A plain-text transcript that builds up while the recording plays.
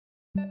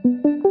You're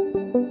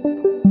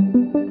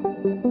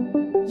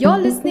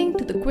listening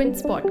to the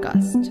Quince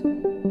podcast.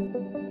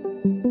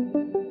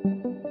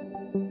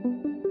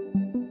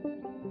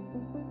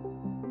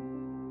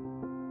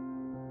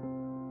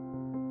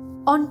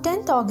 On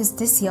 10th August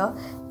this year,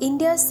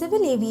 India's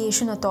Civil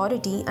Aviation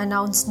Authority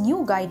announced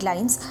new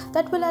guidelines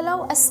that will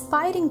allow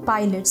aspiring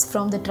pilots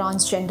from the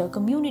transgender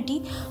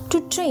community to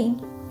train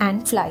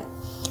and fly.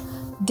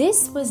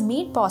 This was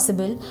made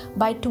possible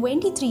by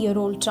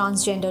 23-year-old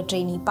transgender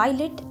trainee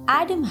pilot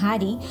Adam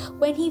Harry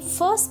when he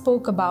first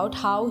spoke about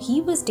how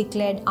he was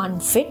declared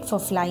unfit for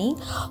flying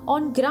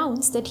on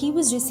grounds that he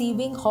was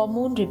receiving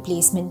hormone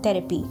replacement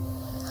therapy.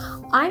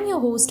 I'm your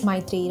host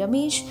Maitreyi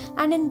Ramesh,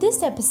 and in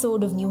this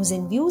episode of News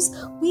and Views,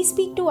 we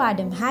speak to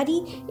Adam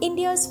Harry,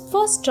 India's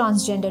first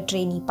transgender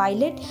trainee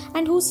pilot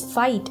and whose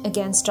fight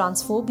against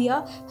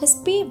transphobia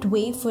has paved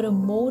way for a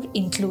more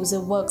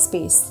inclusive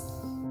workspace.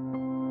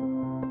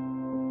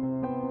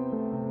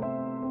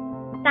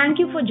 Thank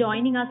you for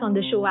joining us on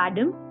the show,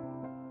 Adam.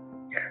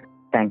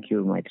 Thank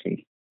you,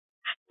 Maitreyi.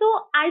 So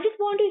I just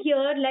want to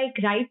hear,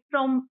 right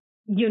from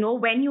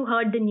when you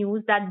heard the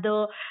news that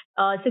the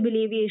Civil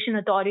Aviation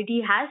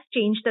Authority has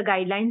changed the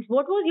guidelines,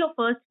 what was your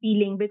first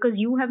feeling? Because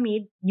you have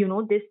made,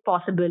 this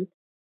possible.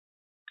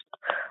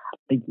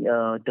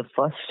 The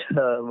first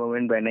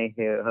moment when I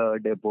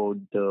heard about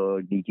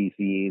the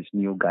DGCA's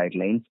new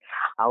guidelines,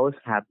 I was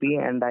happy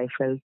and I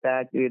felt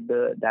that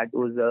that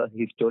was a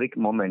historic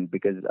moment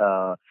because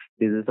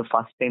this is the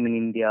first time in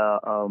India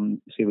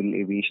Civil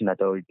Aviation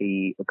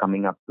Authority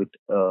coming up with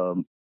a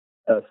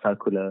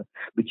circular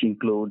which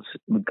includes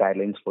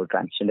guidelines for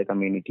transgender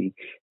community.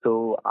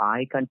 So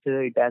I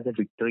consider it as a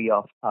victory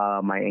of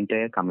my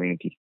entire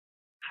community.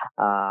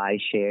 I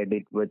shared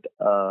it with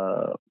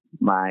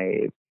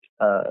my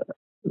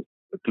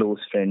close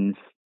friends.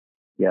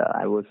 Yeah,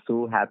 I was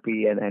so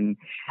happy, and then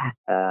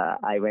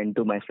I went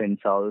to my friend's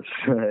house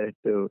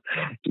to,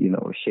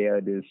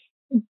 share this.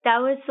 That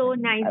was so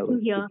nice I to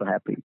was hear. super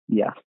happy.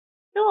 Yeah.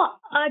 So,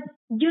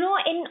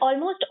 in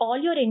almost all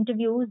your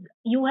interviews,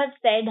 you have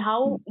said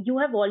how you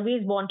have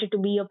always wanted to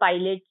be a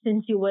pilot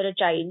since you were a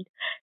child.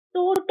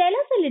 So, tell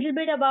us a little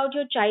bit about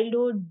your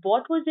childhood.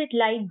 What was it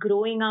like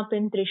growing up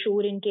in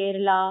Thrissur in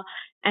Kerala?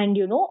 And,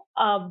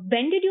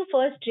 when did you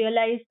first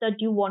realize that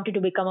you wanted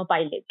to become a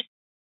pilot?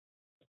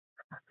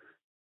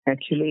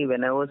 Actually,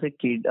 when I was a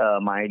kid,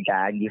 my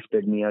dad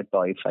gifted me a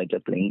toy fighter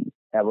plane.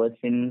 Ever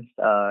since,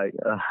 I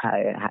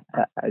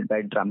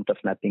dreamt of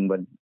nothing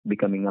but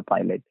becoming a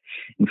pilot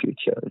in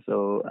future.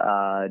 So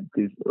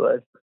this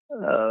was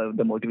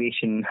the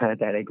motivation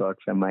that I got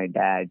from my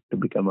dad to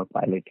become a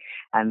pilot.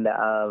 And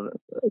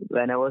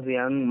when I was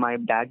young, my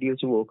dad used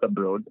to work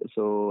abroad,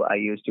 so I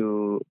used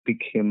to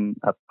pick him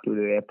up to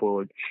the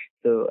airport.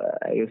 So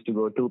I used to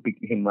go to pick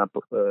him up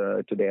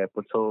to the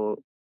airport.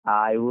 So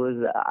I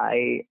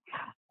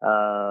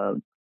uh,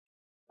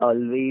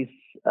 always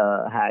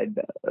had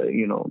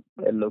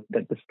looked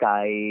at the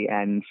sky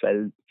and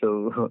felt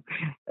so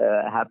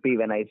happy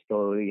when I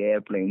saw the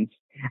airplanes.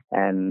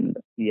 And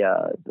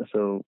yeah,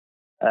 so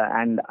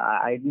and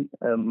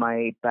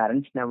my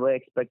parents never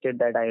expected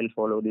that I'll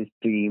follow this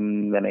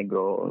dream when I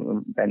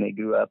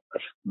grew up.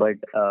 But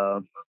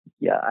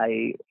yeah,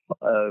 I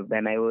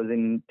when I was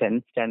in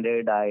 10th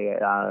standard, I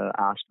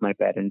asked my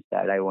parents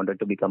that I wanted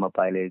to become a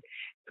pilot.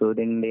 So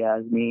then they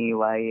asked me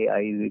why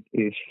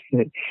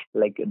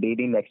like they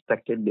didn't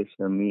expected this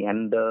from me,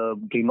 and the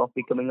dream of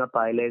becoming a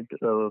pilot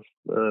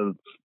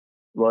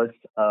was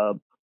a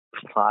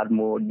far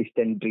more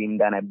distant dream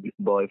than a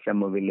boy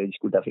from a village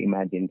could have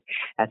imagined.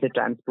 As a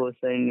trans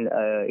person,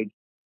 it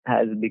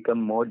has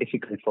become more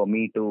difficult for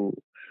me to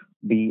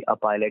be a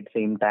pilot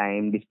same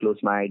time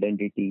disclose my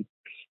identity.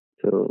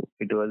 So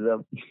it was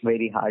a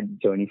very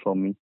hard journey for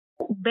me.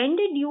 When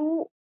did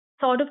you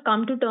sort of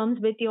come to terms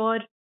with your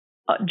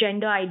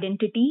gender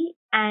identity,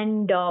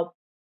 and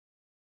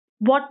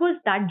what was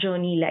that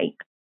journey like?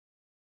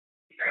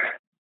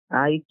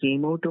 I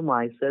came out to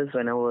myself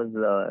when I was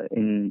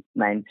in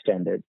ninth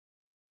standard.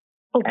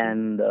 Okay.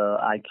 And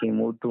I came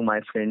out to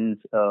my friends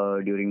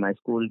during my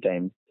school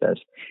time.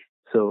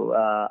 So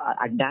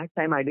at that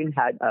time, I didn't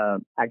had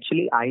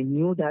actually I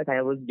knew that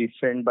I was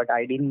different, but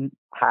I didn't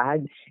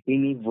had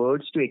any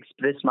words to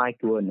express my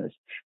queerness.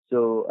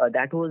 So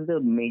that was the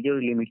major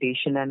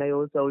limitation, and I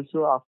was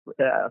also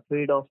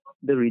afraid of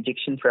the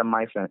rejection from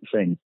my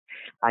friends.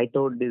 I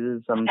thought this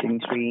is something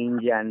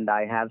strange, and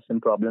I have some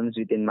problems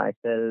within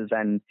myself,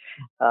 and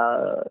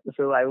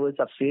so I was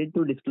afraid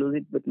to disclose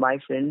it with my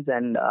friends.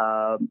 And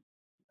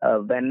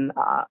when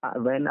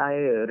I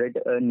read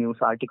a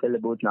news article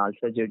about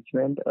Nalsa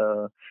judgment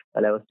while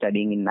I was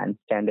studying in ninth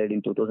standard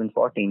in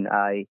 2014,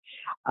 I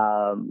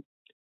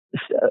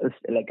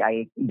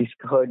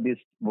discovered this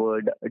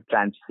word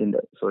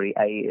transgender. Sorry,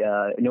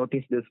 I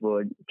noticed this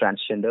word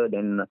transgender.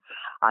 Then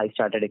I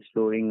started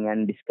exploring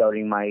and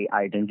discovering my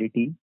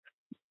identity.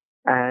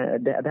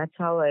 That's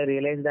how I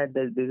realized that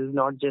this is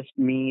not just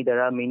me.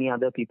 There are many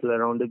other people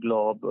around the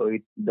globe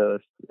with the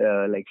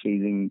like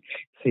facing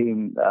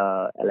same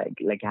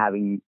like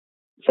having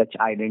such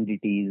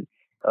identities.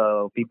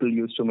 people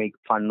used to make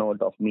fun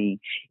out of me.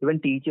 Even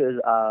teachers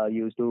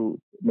used to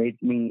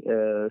make me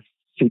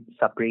sit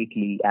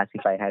separately as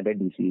if I had a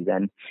disease,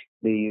 and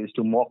they used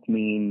to mock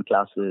me in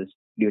classes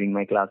during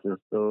my classes.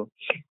 So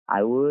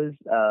I was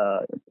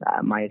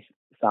my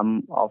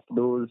some of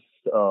those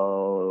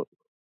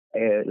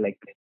like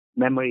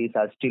memories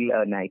are still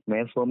a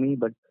nightmare for me.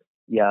 But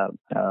yeah,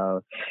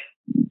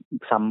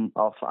 some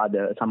of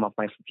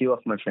my few of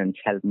my friends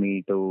helped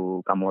me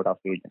to come out of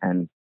it,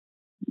 and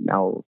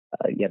now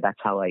yeah, that's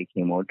how I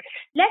came out.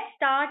 Let's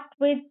start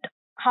with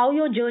how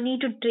your journey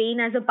to train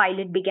as a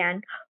pilot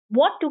began.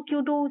 What took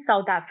you to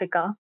South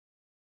Africa?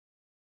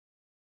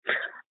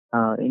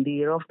 In the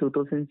year of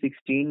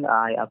 2016,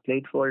 I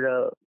applied for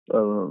a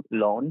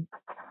loan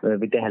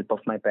with the help of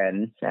my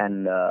parents,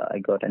 and I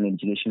got an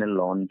educational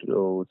loan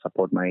to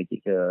support my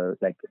to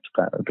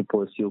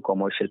pursue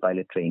commercial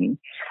pilot training.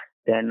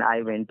 Then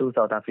I went to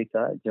South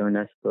Africa,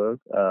 Johannesburg,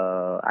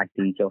 at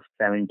the age of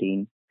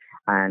 17,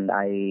 and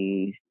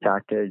I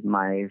started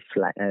my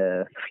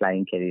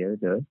flying career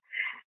there.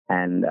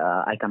 And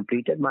I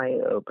completed my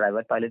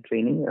private pilot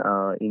training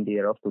in the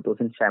year of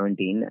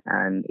 2017.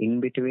 And in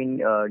between,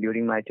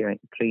 during my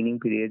training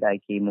period, I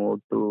came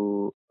out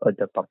to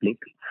the public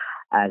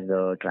as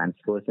a trans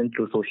person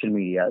through social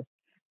media.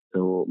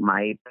 So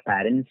my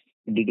parents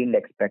didn't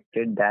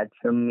expected that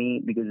from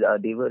me, because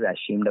they were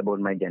ashamed about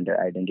my gender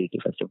identity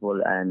first of all.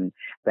 And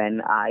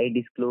when I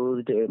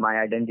disclosed my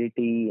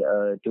identity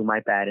to my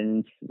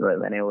parents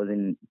when I was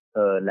in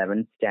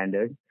 11th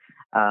standard,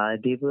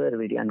 they were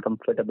very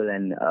uncomfortable,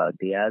 and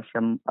they are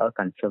from a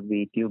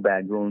conservative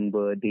background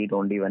where they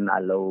don't even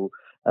allow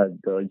a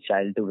girl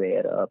child to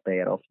wear a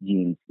pair of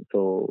jeans.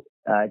 So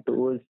it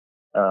was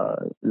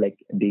like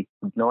they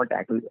could not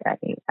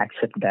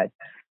accept that,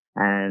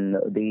 and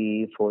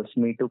they forced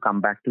me to come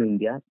back to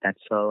India.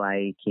 That's how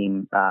I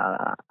came.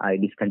 I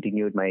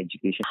discontinued my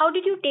education. How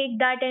did you take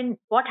that, and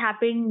what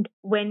happened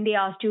when they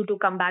asked you to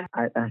come back?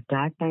 At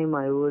that time,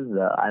 I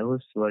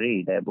was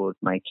worried about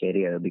my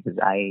career, because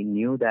I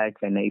knew that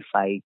if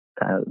I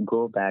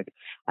go back,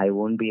 I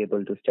won't be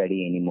able to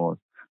study anymore.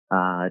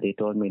 They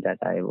told me that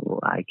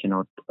I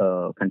cannot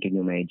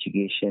continue my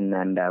education,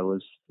 and I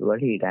was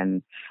worried.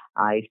 And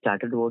I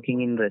started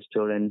working in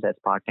restaurants as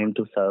part time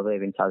to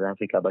survive in South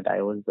Africa. But I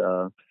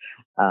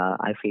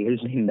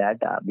failed in that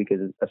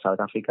because South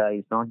Africa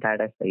is not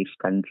that a safe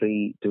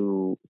country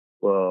to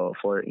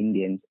for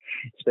Indians,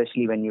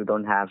 especially when you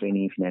don't have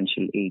any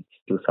financial aids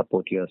to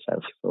support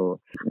yourself. So,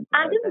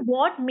 And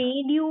what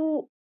made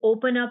you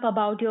open up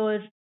about your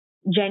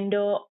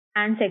gender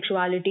and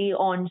sexuality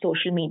on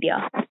social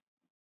media?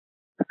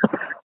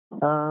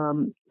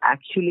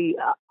 Actually,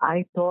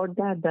 I thought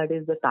that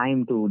is the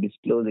time to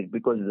disclose it,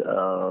 because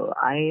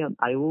I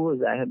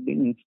have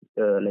been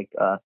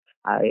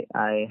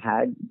I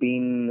had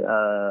been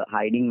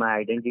hiding my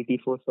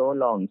identity for so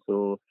long,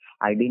 so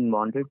I didn't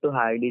wanted to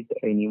hide it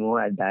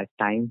anymore at that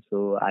time.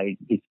 So I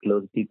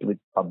disclosed it with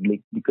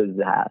public, because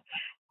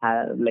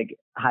like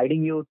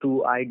hiding your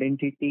true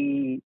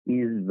identity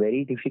is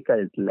very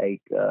difficult.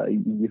 Like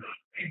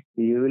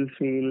you will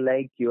feel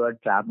like you are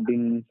trapped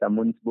in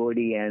someone's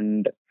body,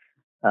 and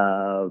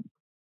uh,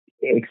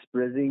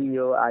 expressing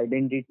your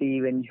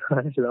identity when you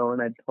are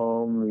alone at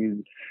home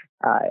is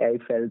I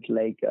felt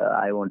like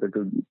I wanted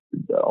to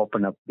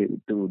open up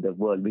to the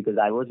world, because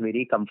I was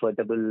very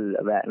comfortable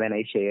when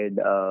I shared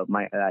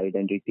my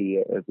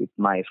identity with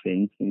my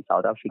friends in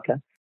South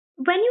Africa.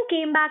 When you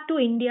came back to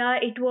India,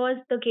 it was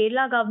the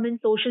Kerala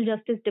government social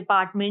justice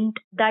department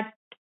that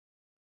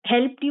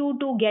helped you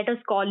to get a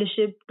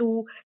scholarship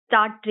to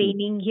start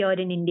training here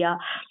in India.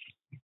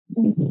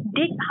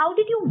 How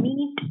did you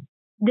meet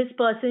this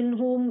person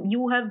whom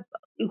you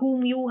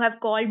have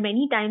called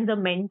many times a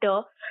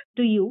mentor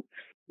to you?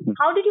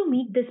 How did you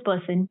meet this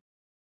person?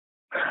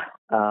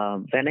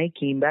 When I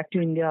came back to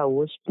India, I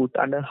was put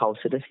under house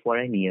arrest for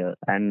a year,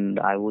 and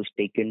I was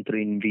taken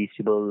through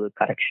invisible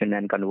correction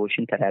and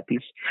conversion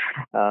therapies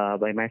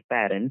by my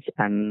parents,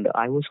 and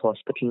I was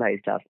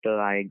hospitalized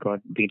after I got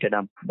beaten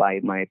up by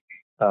my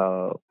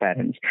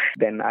parents.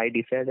 Then I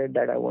decided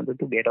that I wanted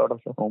to get out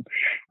of the home,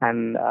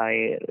 and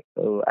I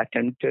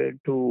attempted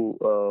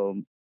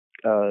to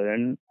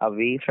run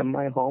away from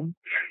my home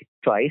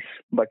twice,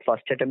 but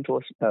first attempt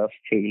was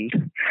failed.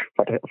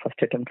 But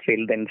first attempt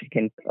failed, then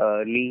second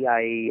early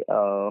I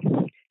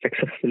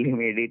successfully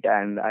made it,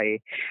 and I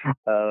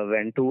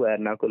went to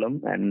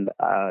Ernakulam. And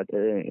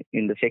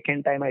in the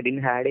second time, I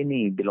didn't had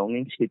any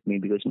belongings with me,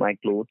 because my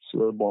clothes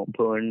were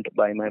burned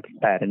by my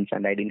parents,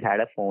 and I didn't had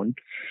a phone.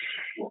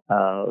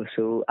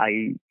 So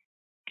I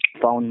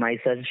found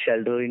myself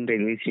shelter in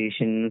railway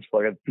stations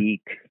for a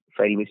week,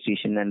 railway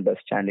station and bus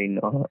stand in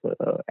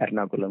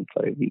Ernakulam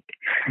for a week.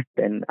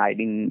 Then I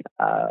didn't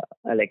I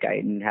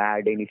didn't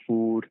had any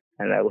food,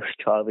 and I was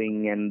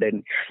starving. And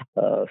then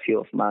a few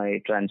of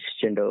my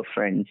transgender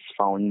friends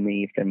found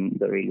me from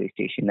the railway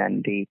station,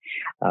 and they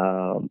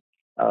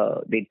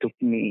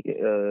took me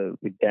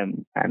with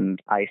them, and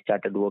I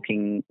started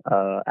working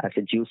as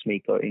a juice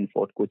maker in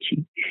Fort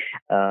Kochi.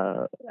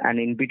 And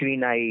in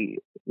between, I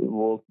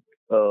worked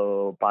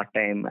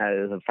part-time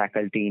as a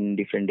faculty in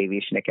different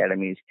aviation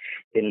academies.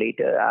 Then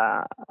later,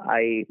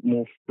 I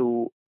moved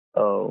to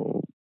uh,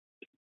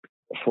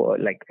 for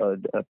like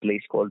a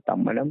place called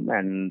Tammanam,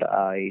 and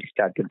I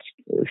started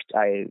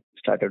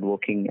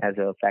working as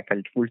a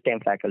faculty, full-time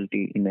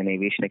faculty in an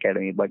aviation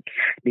academy. But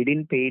they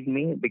didn't pay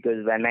me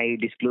because when I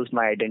disclosed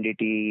my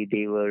identity,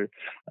 they were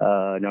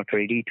not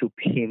ready to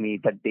pay me.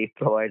 But they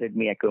provided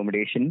me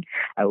accommodation.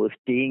 I was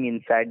staying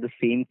inside the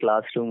same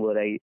classroom where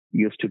I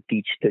used to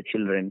teach the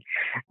children,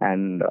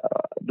 and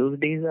those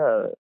days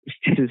are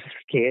still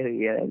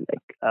scary. Yeah?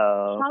 Like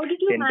How did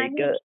you then manage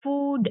later.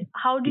 food?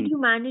 How did Hmm. you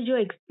manage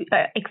your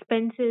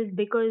expenses?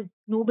 Because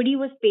nobody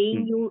was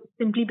paying Hmm. you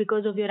simply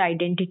because of your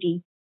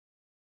identity.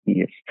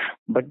 Yes,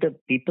 but the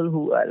people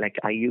who like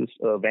I used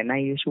when I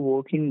used to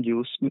work in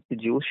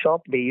juice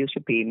shop, they used to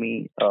pay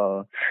me.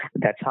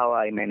 That's how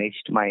I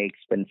managed my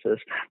expenses.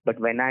 But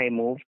when I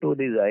moved to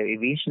this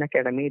aviation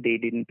academy, they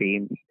didn't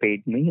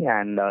paid me,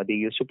 and they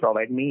used to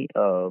provide me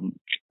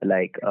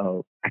like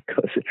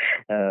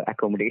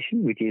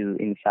accommodation, which is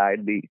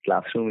inside the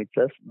classroom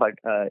itself. But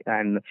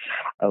and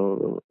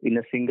in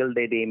a single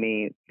day, they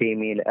may pay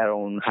me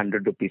around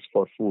 100 rupees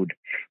for food,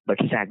 but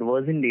that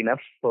wasn't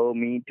enough for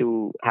me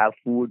to have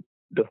food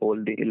the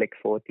whole day, like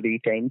for 3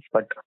 times.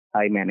 But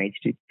I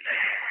managed it,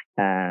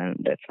 and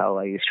that's how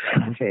I used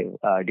to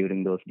save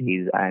during those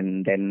days.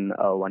 And then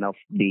one of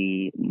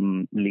the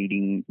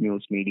leading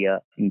news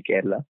media in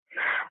Kerala,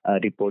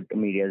 report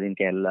medias in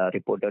Kerala,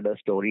 reported a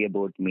story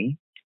about me.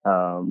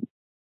 Um,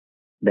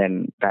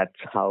 then that's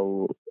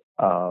how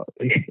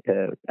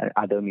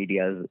other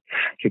media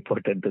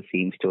reported the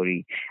same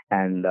story.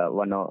 And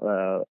one of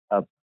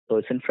a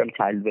person from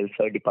child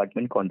welfare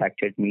department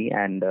contacted me,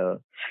 and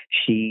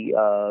she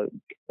uh,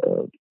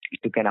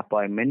 took an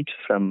appointment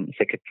from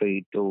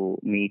secretary to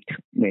meet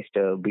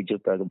Mr. Biju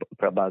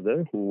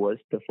Prabhagar, who was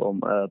the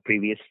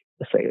previous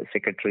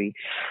secretary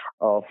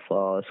of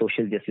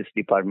social justice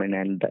department,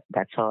 and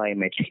that's how I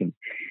met him.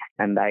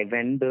 And I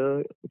went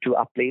there to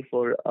apply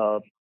for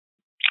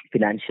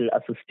financial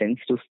assistance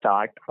to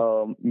start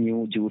a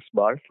new juice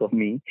bar for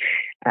me.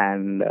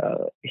 And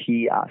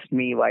he asked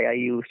me, why are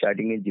you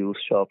starting a juice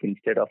shop?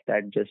 Instead of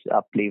that, just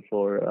apply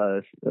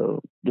for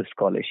the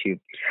scholarship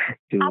At,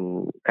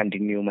 to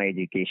continue my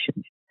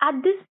education.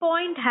 at this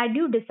point, had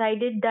you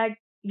decided that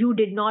you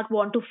did not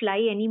want to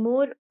fly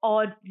anymore,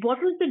 or what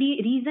was the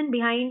reason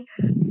behind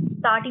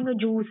starting a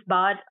juice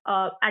bar?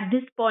 At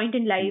this point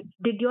in life,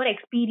 did your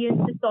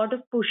experiences sort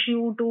of push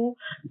you to,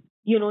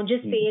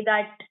 just say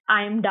that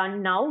I am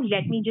done now,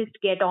 let me just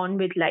get on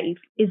with life?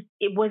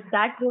 Was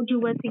that what you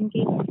were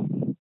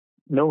thinking?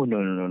 No, no,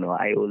 no, no, no.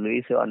 I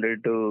always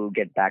wanted to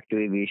get back to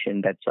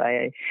aviation. That's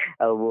why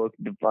I worked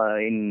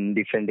in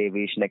different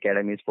aviation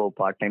academies for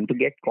part time to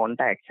get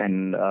contacts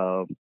and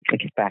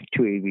get back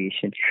to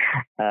aviation.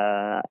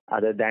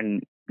 Other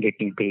than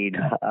getting paid.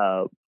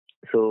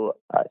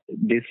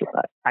 This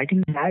I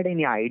didn't had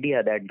any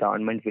idea that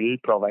government will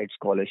provide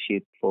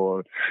scholarship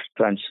for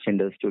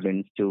transgender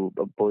students to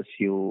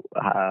pursue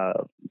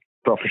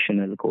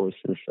professional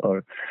courses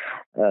or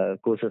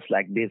courses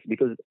like this,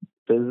 because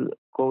this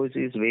course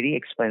is very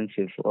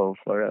expensive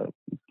for a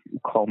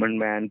common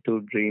man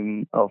to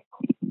dream of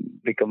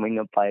becoming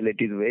a pilot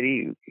is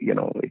very,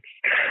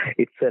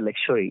 it's a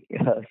luxury.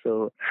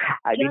 So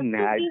I Just didn't to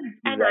had give this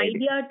an idea.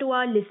 idea to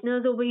our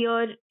listeners over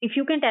here, if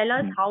you can tell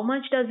us how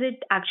much does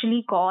it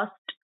actually cost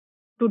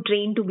to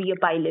train to be a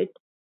pilot?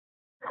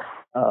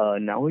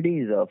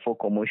 Nowadays, for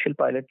commercial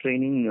pilot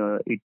training,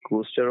 it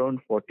costs around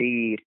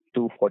 40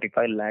 to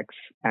 45 lakhs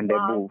and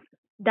Wow, above.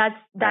 that's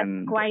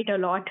And quite a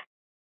lot.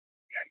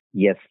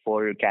 yes,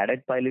 for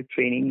cadet pilot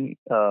training,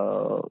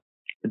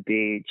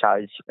 they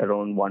charge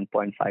around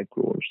 1.5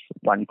 crores,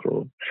 1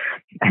 crore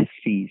as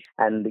fees.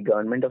 And the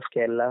government of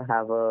Kerala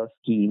have a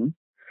scheme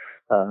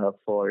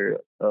for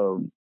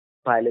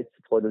pilots,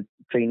 for the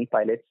trainee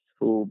pilots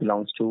who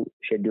belongs to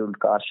scheduled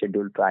caste,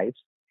 scheduled tribes.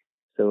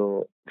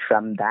 So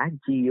from that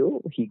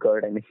GO, he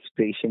got an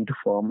inspiration to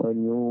form a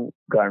new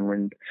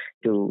government,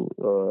 to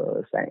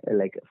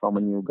form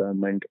a new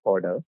government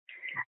order,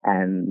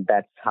 and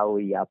that's how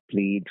he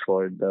applied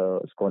for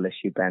the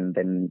scholarship, and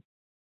then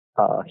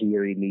he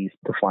released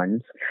the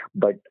funds.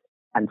 But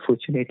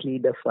unfortunately,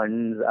 the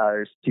funds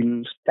are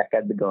still stuck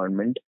at the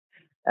government,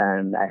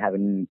 and I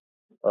haven't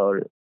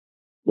or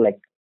like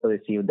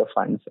received the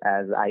funds,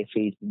 as I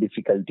faced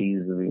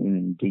difficulties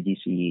in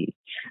DGCA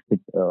with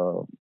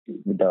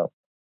the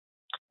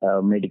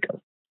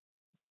medical.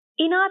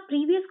 In our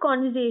previous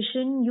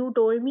conversation, you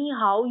told me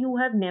how you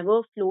have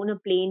never flown a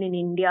plane in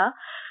India.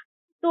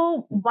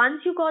 So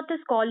once you got the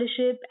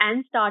scholarship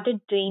and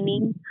started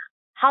training,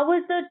 how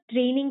was the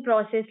training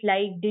process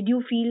like? Did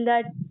you feel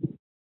that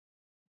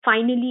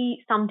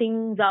finally some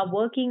things are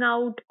working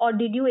out, or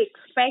did you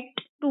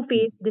expect to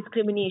face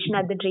discrimination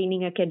at the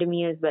training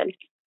academy as well?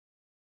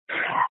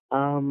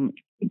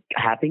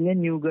 having a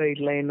new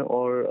guideline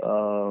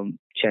or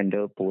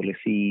gender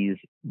policies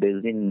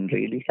doesn't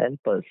really help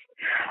us.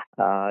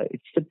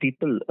 It's the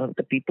people.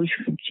 The people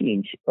should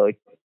change.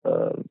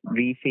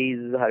 We face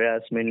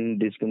harassment,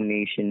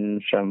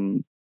 discrimination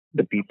from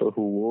the people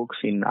who works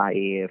in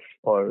IAF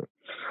or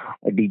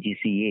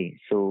DGCA.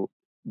 So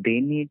they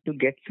need to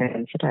get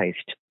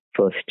sensitized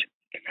first.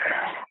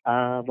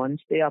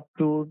 Once they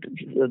approved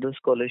the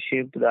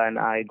scholarship, then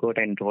I got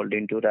enrolled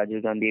into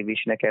Rajiv Gandhi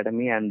Aviation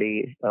Academy, and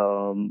they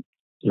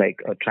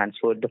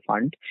transferred the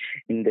fund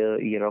in the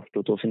year of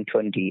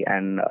 2020,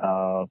 and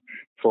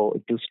for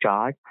to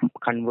start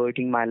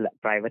converting my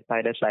private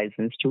pilot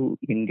license to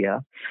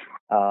India,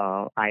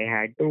 I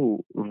had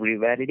to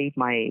revalidate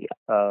my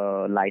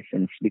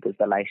license, because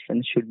the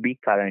license should be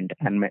current,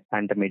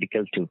 and the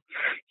medical too.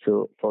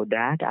 So for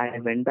that, I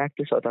went back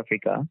to South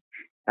Africa,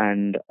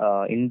 and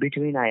in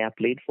between, I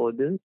applied for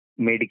the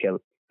medical,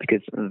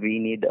 because we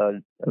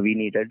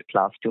needed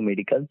class 2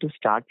 medical to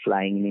start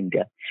flying in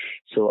India.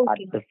 So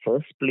Okay. at the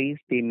first place,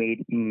 they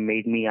made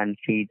me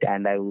unfit,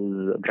 and I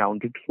was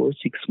grounded for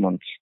 6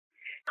 months.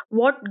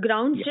 What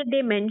grounds Yeah. did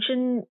they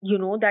mention,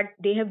 that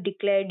they have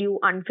declared you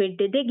unfit?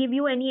 Did they give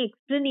you any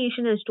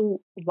explanation as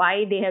to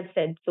why they have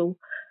said so?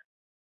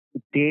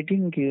 They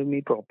didn't give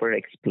me proper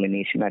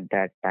explanation at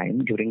that time.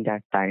 During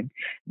that time,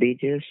 they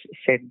just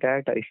said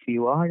that if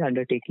you are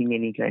undertaking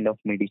any kind of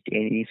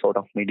any sort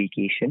of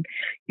medication,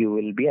 you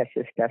will be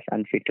assessed as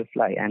unfit to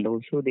fly. And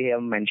also, they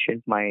have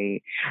mentioned my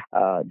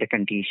the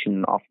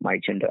condition of my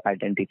gender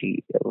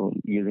identity,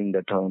 using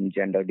the term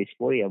gender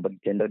dysphoria. But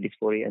gender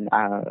dysphoria, and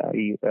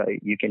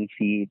you can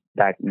see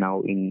that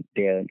now in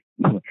their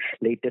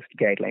latest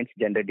guidelines.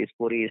 Gender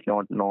dysphoria is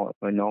not no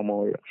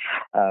more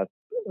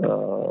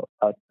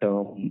a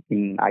term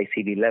in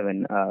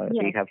ICD-11.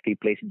 Yeah. They have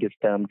replaced this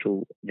term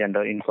to gender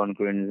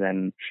incongruence,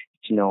 and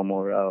it's no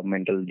more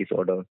mental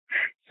disorder.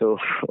 So,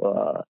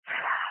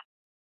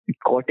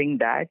 quoting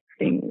that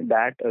thing,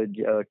 that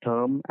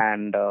term,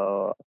 and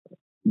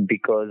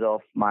because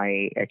of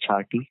my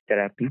HRT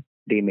therapy,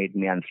 they made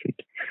me unfit.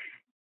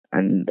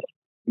 And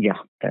yeah,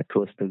 that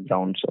was the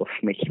grounds of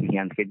making me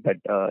unfit. But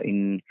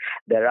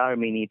there are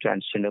many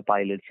transgender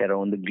pilots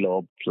around the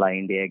globe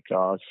flying the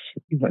aircraft,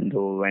 even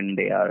though when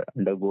they are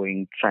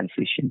undergoing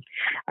transition.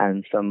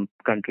 And some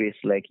countries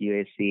like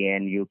USA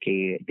and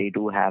UK, they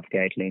do have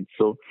guidelines.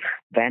 So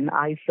when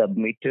I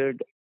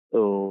submitted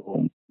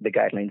the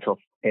guidelines of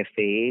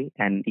FAA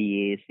and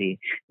EASA,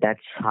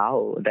 that's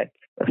how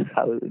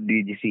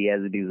DGC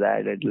has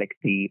decided, like,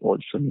 they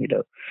also need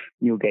a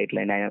new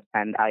guideline,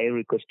 and I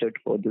requested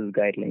for this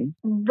guideline.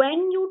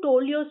 When you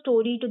told your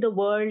story to the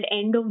world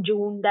end of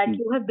June that Mm.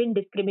 you have been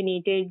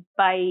discriminated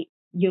by,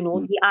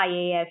 the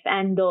IAF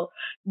and the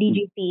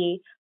DGCA,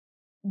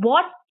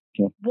 what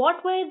Yeah.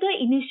 what were the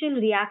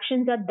initial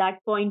reactions at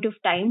that point of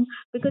time?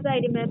 Because I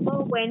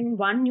remember when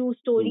one news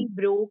story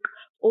broke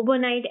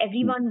overnight,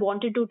 everyone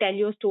wanted to tell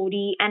your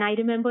story. And I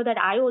remember that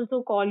I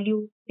also called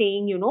you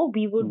saying,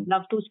 we would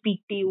love to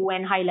speak to you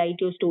and highlight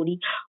your story.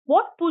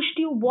 What pushed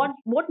you?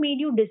 What made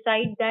you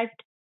decide that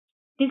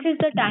this is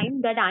the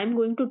time that I'm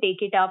going to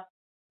take it up?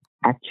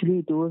 Actually,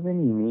 it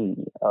wasn't me.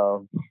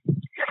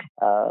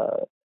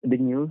 The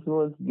news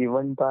was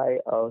given by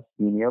a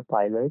senior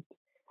pilot,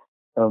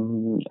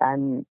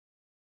 and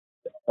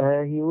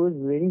he was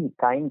very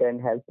kind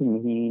and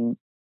helping. He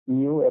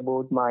knew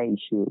about my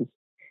issues,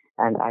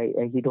 and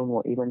he don't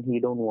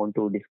want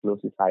to disclose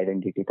his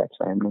identity. That's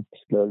why I'm not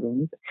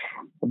disclosing it.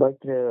 But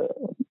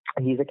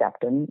he's a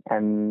captain,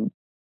 and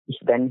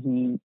when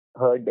he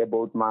heard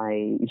about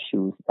my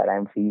issues that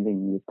I'm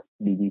facing with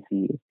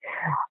DGCA,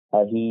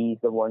 he's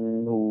the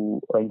one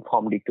who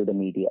informed it to the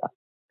media.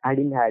 I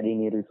didn't have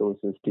any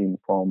resources to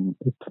inform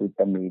it with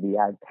the media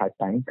at that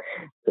time,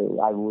 so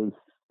I was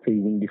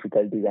facing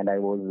difficulties, and I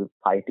was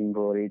fighting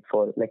for it.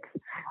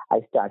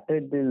 I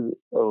started this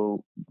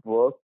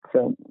work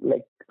from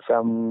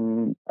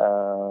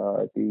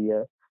the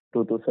year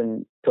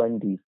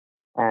 2020,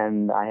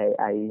 and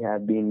I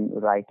have been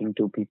writing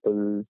to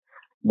people,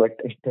 but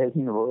it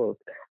doesn't work.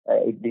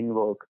 It didn't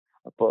work.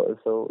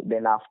 So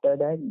then after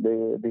that,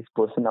 this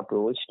person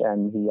approached,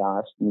 and he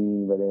asked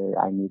me whether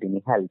I need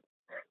any help.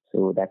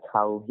 So that's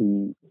how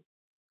he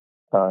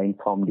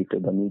informed it to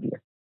the media.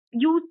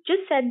 You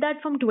just said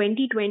that from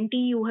 2020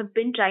 you have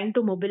been trying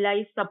to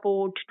mobilize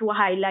support to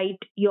highlight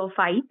your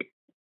fight.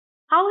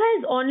 How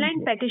has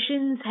online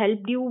petitions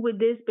helped you with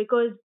this?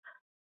 Because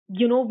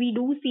we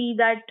do see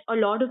that a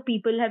lot of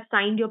people have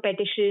signed your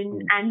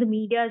petition and the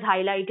media has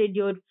highlighted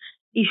your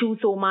issue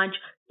so much.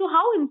 So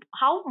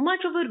how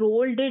much of a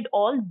role did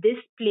all this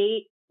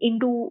play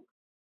into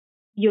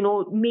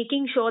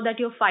making sure that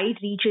your fight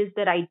reaches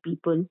the right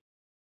people?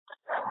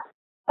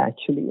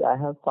 Actually, I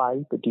have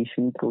filed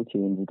petition through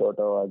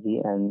change.org,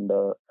 and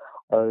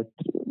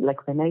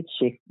when I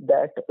checked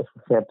that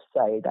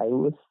website, I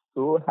was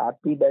so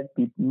happy that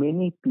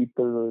many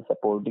people were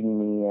supporting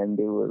me, and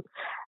they were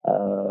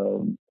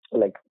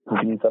like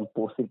putting some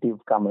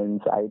positive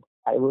comments.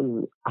 I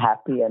was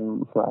happy,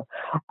 and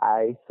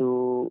I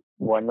saw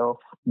one of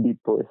the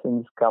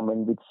person's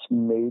comment which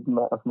made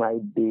my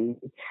day.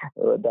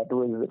 That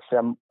was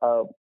from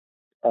a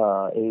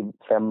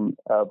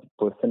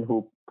person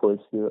who is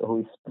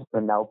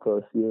now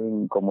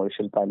pursuing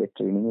commercial pilot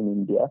training in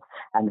India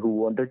and who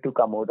wanted to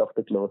come out of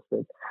the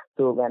closet.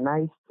 So when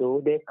I saw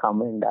their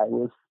comment, I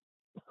was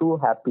so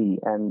happy.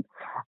 And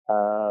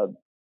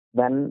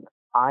when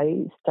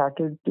I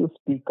started to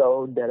speak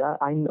out,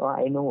 I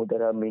know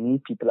there are many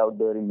people out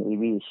there in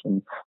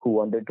aviation who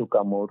wanted to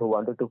come out, who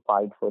wanted to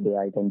fight for their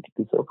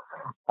identity. So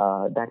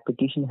that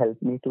petition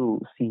helped me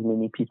to see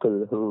many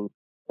people who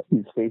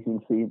is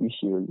facing same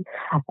issues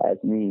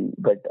as me,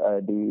 but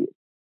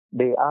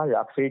they are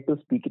afraid to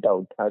speak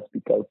out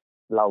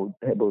loud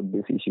about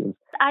these issues.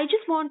 I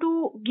just want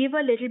to give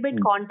a little bit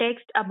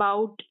context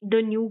about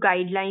the new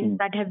guidelines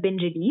that have been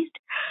released.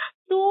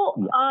 So,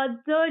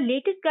 the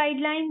latest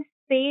guidelines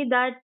say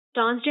that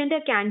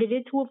transgender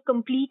candidates who have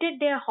completed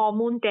their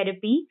hormone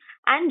therapy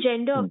and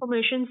gender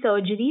affirmation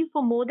surgery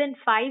for more than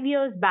 5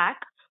 years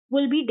back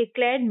will be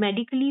declared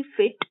medically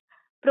fit,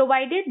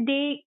 provided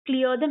they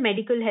clear the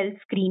medical health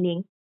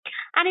screening.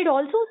 And it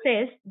also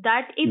says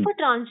that if a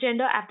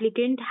transgender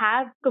applicant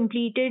have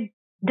completed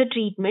the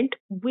treatment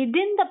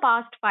within the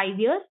past 5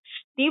 years,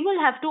 they will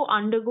have to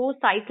undergo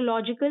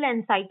psychological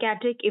and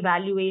psychiatric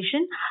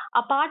evaluation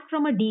apart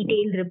from a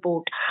detailed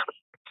report.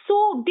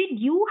 So, did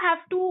you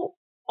have to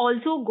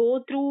also go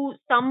through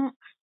some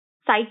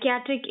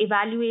psychiatric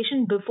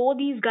evaluation before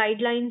these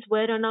guidelines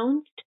were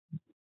announced?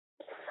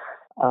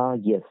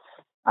 Yes,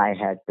 I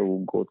had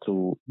to go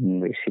through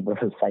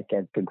several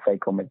psychiatric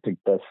psychometric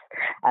tests,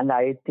 and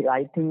I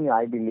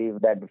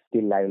believe that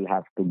still I will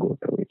have to go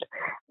through it.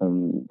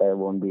 There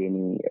won't be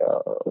any,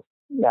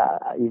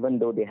 even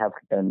though they have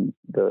done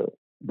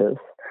this,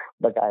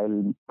 but I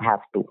will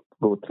have to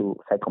go through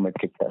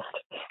psychometric test.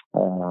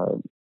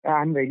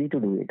 I'm ready to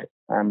do it.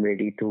 I'm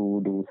ready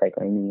to do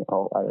any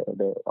of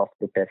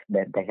the tests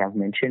that they have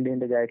mentioned in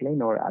the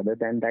guideline, or other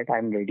than that,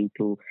 I'm ready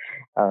to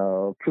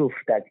prove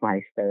that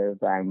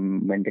myself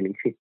I'm mentally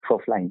fit for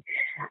flying.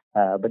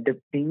 But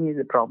the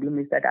problem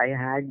is that I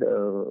had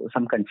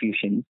some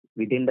confusion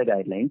within the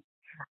guidelines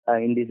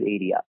in this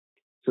area.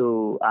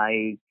 So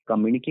I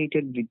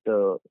communicated with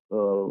the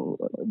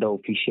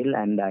official,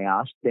 and I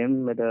asked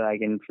them whether I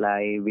can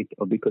fly with,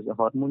 because the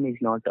hormone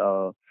is not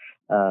a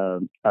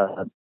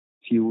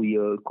few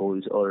year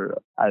course, or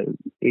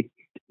it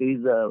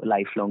is a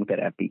lifelong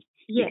therapy.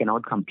 Yes. We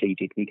cannot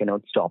complete it. We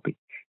cannot stop it.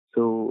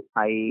 So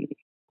I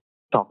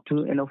talked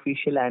to an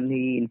official, and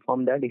he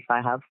informed that if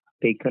I have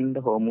taken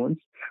the hormones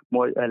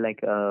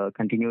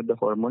continued the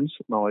hormones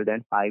more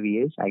than 5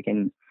 years, I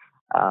can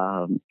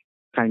I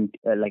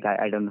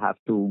don't have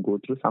to go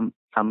through some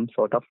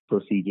sort of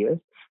procedures.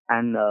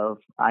 And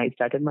I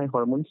started my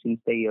hormones since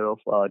the year of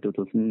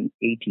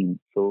 2018.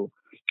 So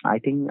I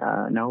think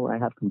now I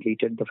have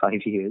completed the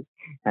 5 years,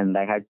 and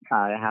I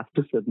have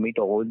to submit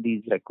all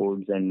these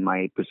records and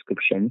my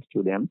prescriptions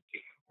to them.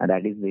 And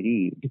that is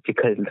very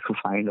difficult to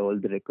find all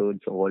the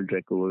records, old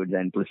records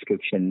and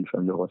prescriptions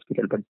from the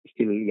hospital. But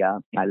still, yeah,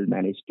 I'll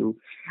manage to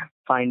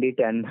find it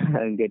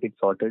and get it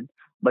sorted.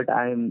 But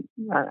I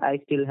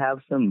still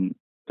have some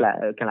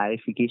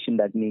clarification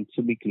that needs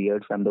to be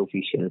cleared from the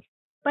officials.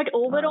 But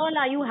overall,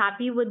 are you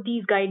happy with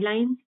these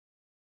guidelines?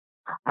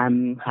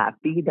 I'm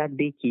happy that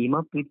they came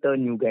up with a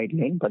new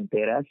guideline, but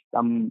there are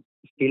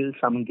still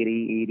some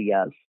gray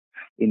areas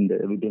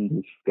within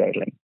this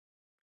guideline.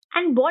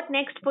 And what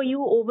next for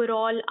you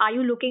overall? Are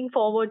you looking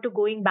forward to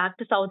going back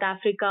to South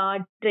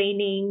Africa,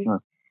 training?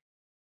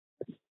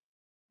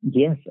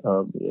 Yes,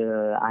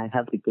 I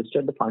have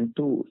requested the fund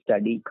to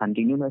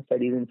continue my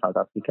studies in South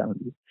Africa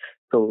only.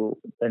 So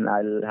then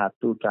I'll have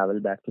to travel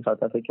back to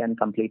South Africa and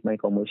complete my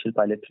commercial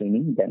pilot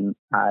training. Then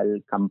I'll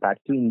come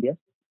back to India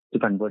to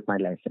convert my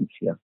license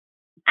here.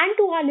 And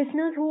to our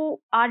listeners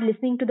who are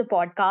listening to the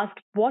podcast,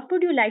 what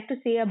would you like to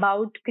say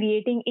about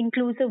creating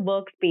inclusive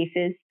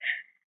workspaces?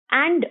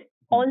 And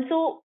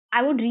also,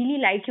 I would really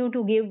like you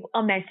to give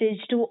a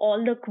message to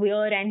all the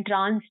queer and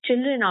trans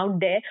children out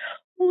there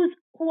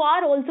who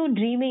are also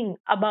dreaming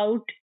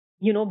about,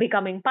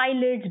 becoming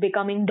pilots,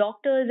 becoming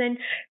doctors, and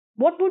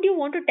what would you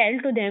want to tell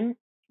to them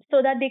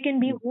so that they can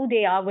be who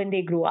they are when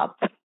they grow up?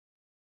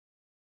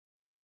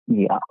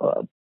 Yeah,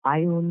 I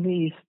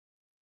only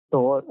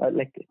thought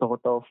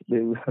of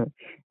this,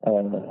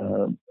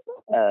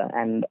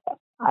 and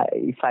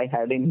if I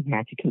had any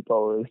magical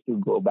powers to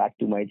go back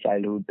to my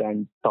childhood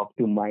and talk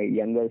to my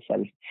younger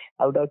self,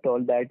 I would have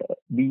told that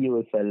be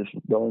yourself.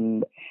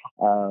 Don't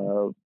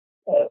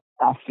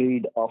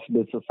afraid of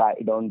the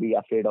society. Don't be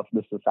afraid of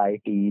the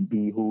society.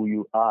 Be who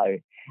you are,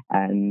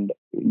 and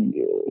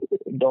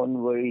don't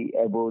worry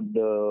about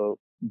the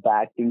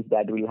bad things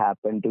that will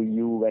happen to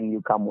you when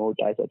you come out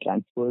as a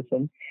trans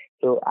person.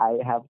 So I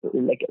have to,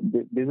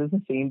 this is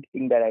the same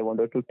thing that I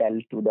wanted to tell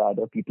to the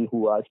other people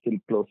who are still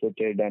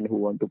closeted and who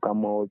want to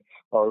come out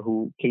or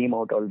who came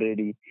out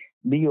already.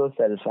 Be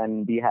yourself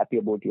and be happy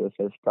about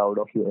yourself, proud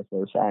of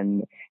yourself,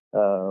 and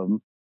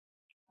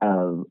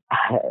um,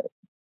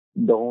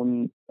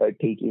 don't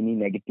take any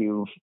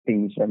negative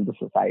things from the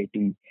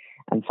society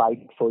and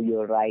fight for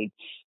your rights.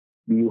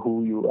 Be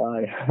who you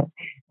are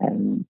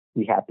and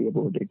be happy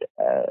about it.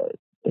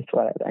 That's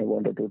what I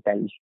wanted to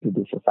tell to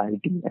the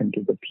society and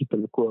to the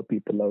people, poor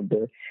people out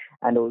there.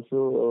 And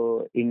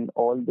also in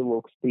all the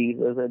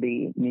workspaces,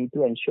 they need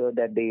to ensure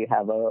that they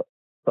have a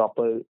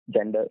proper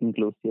gender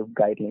inclusive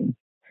guidelines.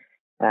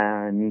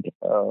 And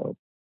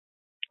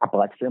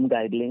apart from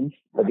guidelines,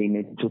 they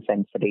need to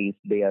sensitize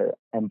their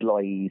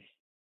employees.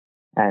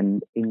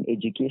 And in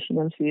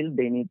educational field,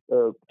 they need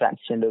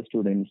transgender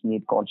students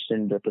need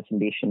constant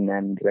representation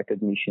and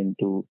recognition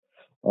to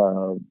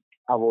uh,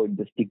 avoid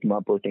the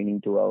stigma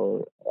pertaining to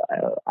our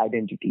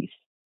identities.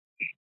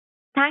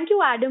 Thank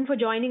you, Adam, for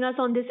joining us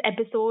on this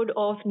episode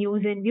of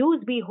News and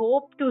Views. We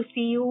hope to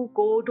see you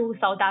go to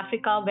South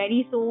Africa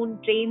very soon,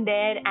 train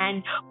there,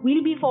 and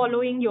we'll be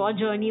following your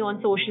journey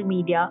on social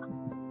media.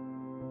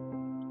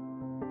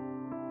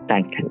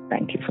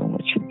 Thank you so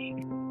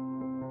much.